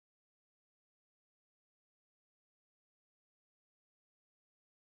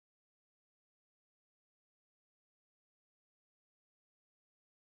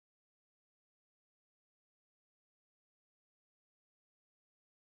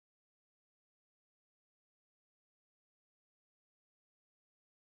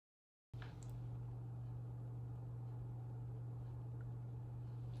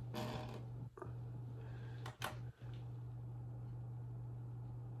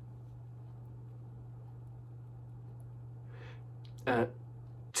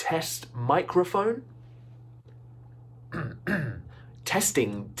Test microphone.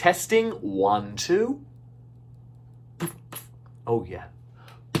 Testing, 1, 2. Oh yeah.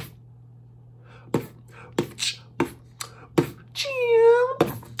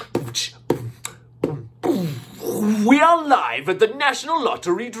 We are live at the National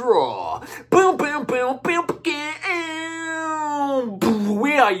Lottery draw.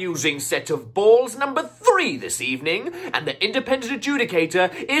 We are using set of balls number 3 this evening, and the independent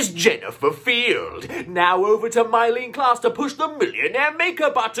adjudicator is Jennifer Field. Now over to Mylene class to push the millionaire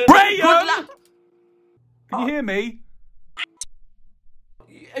maker button. Graham! Can you hear me?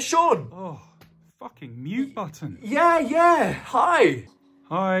 Sean. Oh, fucking mute button. Yeah. Hi.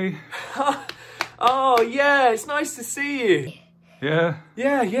 Hi. Oh, yeah, it's nice to see you. Yeah?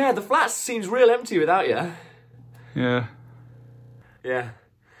 Yeah, the flat seems real empty without you. Yeah. Yeah.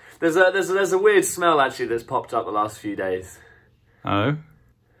 There's a weird smell, actually, that's popped up the last few days. Oh?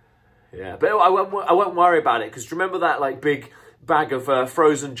 Yeah, but I won't worry about it, because remember that, like, big bag of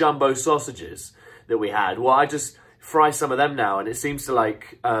frozen jumbo sausages that we had? Well, I just fry some of them now, and it seems to,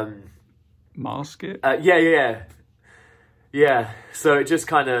 like... Mask it? Yeah, so it just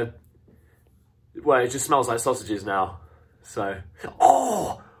kind of... Well, it just smells like sausages now, so...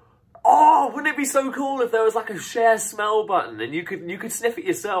 Oh, wouldn't it be so cool if there was like a share smell button and you could sniff it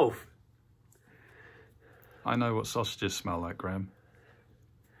yourself? I know what sausages smell like, Graham.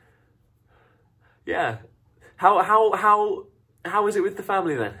 Yeah. How is it with the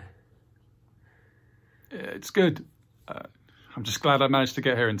family then? It's good. I'm just glad I managed to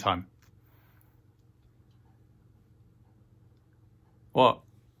get here in time. What?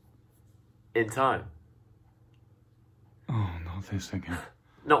 In time. Oh, not this again.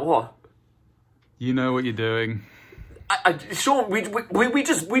 Not what? You know what you're doing. Sean, we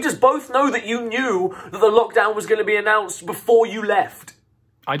just both know that you knew that the lockdown was going to be announced before you left.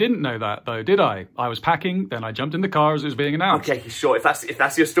 I didn't know that though, did I? I was packing, then I jumped in the car as it was being announced. Okay, sure. If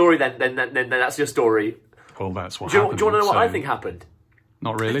that's your story, then that's your story. Well, that's what Do happened. you want to know what I think happened?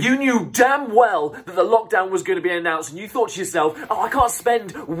 Not really. You knew damn well that the lockdown was going to be announced, and you thought to yourself, oh, I can't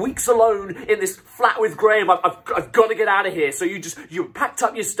spend weeks alone in this flat with Graham. I've got to get out of here. So you packed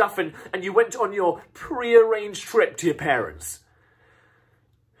up your stuff and you went on your pre-arranged trip to your parents.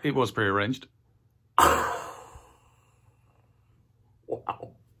 It was pre-arranged. Wow.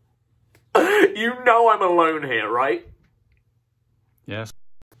 You know I'm alone here, right? Yes.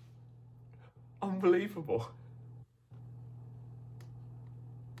 Unbelievable.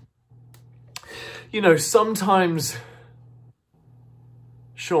 You know, sometimes,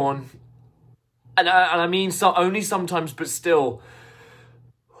 Sean, and I mean only sometimes, but still,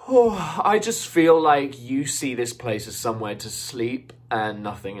 I just feel like you see this place as somewhere to sleep and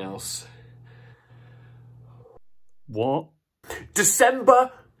nothing else. What?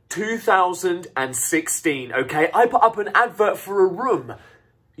 December 2016, okay? I put up an advert for a room.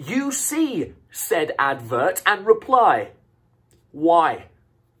 You see said advert and reply. Why?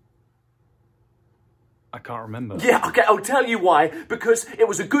 I can't remember. Yeah, okay, I'll tell you why. Because it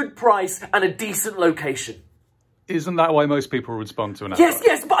was a good price and a decent location. Isn't that why most people respond to an advert?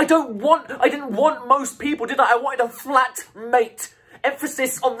 Yes, but I didn't want most people, did I? I wanted a flat mate.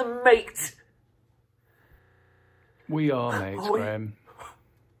 Emphasis on the mate. We are mates, Graham.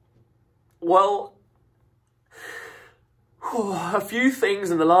 Well, a few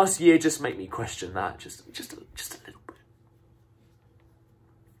things in the last year just make me question that. Just a little bit.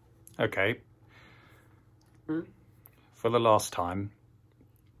 Okay. For the last time,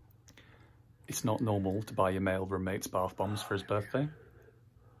 it's not normal to buy your male roommate's bath bombs for his birthday.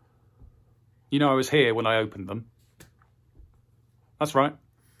 You know, I was here when I opened them. That's right.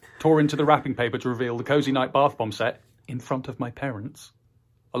 Tore into the wrapping paper to reveal the Cozy Night bath bomb set in front of my parents,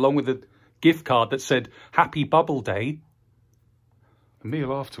 along with a gift card that said, Happy Bubble Day. The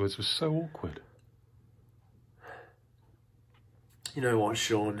meal afterwards was so awkward. You know what,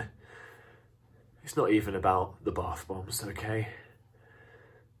 Sean? It's not even about the bath bombs, okay?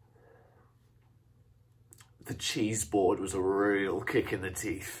 The cheese board was a real kick in the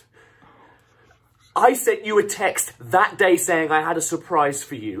teeth. I sent you a text that day saying I had a surprise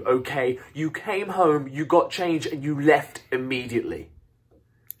for you, okay? You came home, you got changed, and you left immediately.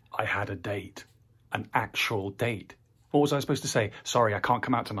 I had a date. An actual date. What was I supposed to say? Sorry, I can't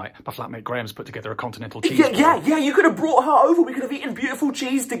come out tonight. My flatmate Graham's put together a continental cheese board. Yeah, you could have brought her over. We could have eaten beautiful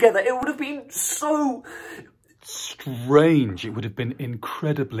cheese together. It would have been so... strange. It would have been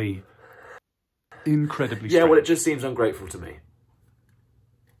incredibly strange. Yeah, well, it just seems ungrateful to me.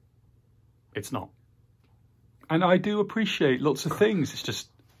 It's not. And I do appreciate lots of things. It's just,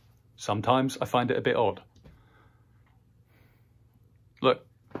 sometimes I find it a bit odd. Look,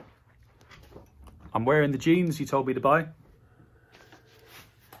 I'm wearing the jeans you told me to buy.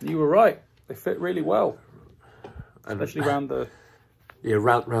 You were right. They fit really well, especially around the... Yeah,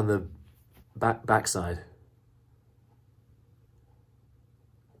 round the backside.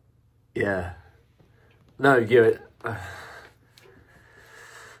 Yeah. No, you.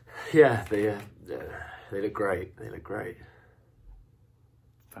 Yeah, they look great. They look great.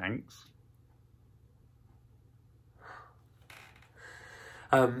 Thanks.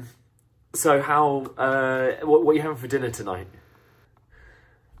 So how? What are you having for dinner tonight?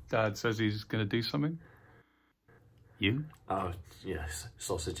 Dad says he's going to do something. You? Oh, yes,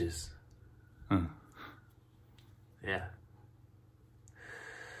 sausages. Huh. Yeah.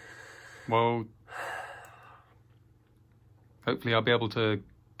 Well, hopefully I'll be able to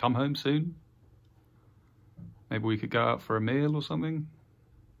come home soon. Maybe we could go out for a meal or something.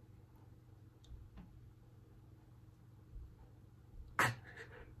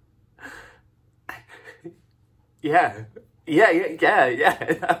 Yeah.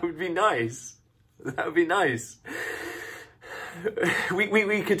 That would be nice. That would be nice.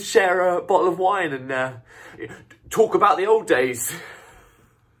 We could share a bottle of wine and talk about the old days.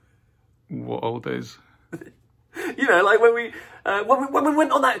 What old days? You know, like when we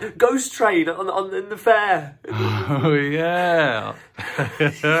went on that ghost train in the fair. Oh yeah,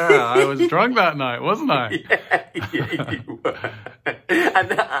 I was drunk that night, wasn't I? Yeah, you were.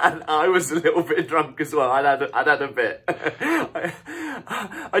 And I was a little bit drunk as well. I'd had a bit.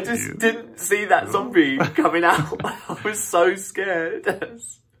 I just didn't see that zombie coming out. I was so scared.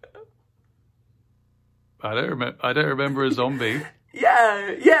 I don't remember a zombie.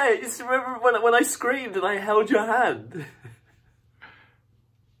 Yeah. Just remember when I screamed and I held your hand.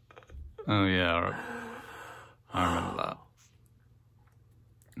 Oh yeah, I remember that.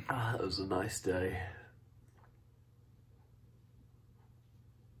 Ah, that was a nice day.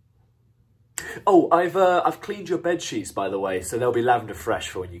 Oh, I've cleaned your bed sheets, by the way, so they'll be lavender fresh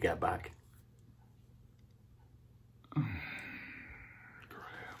for when you get back.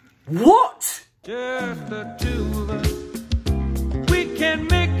 What? Just the two of us. We can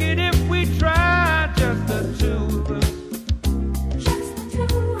make it if we try. Just the two of us. Just the two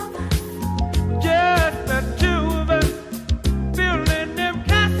of us. Just the two of us. Building them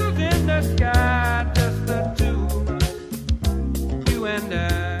castles in the sky. Just the two of us. You and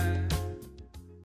I.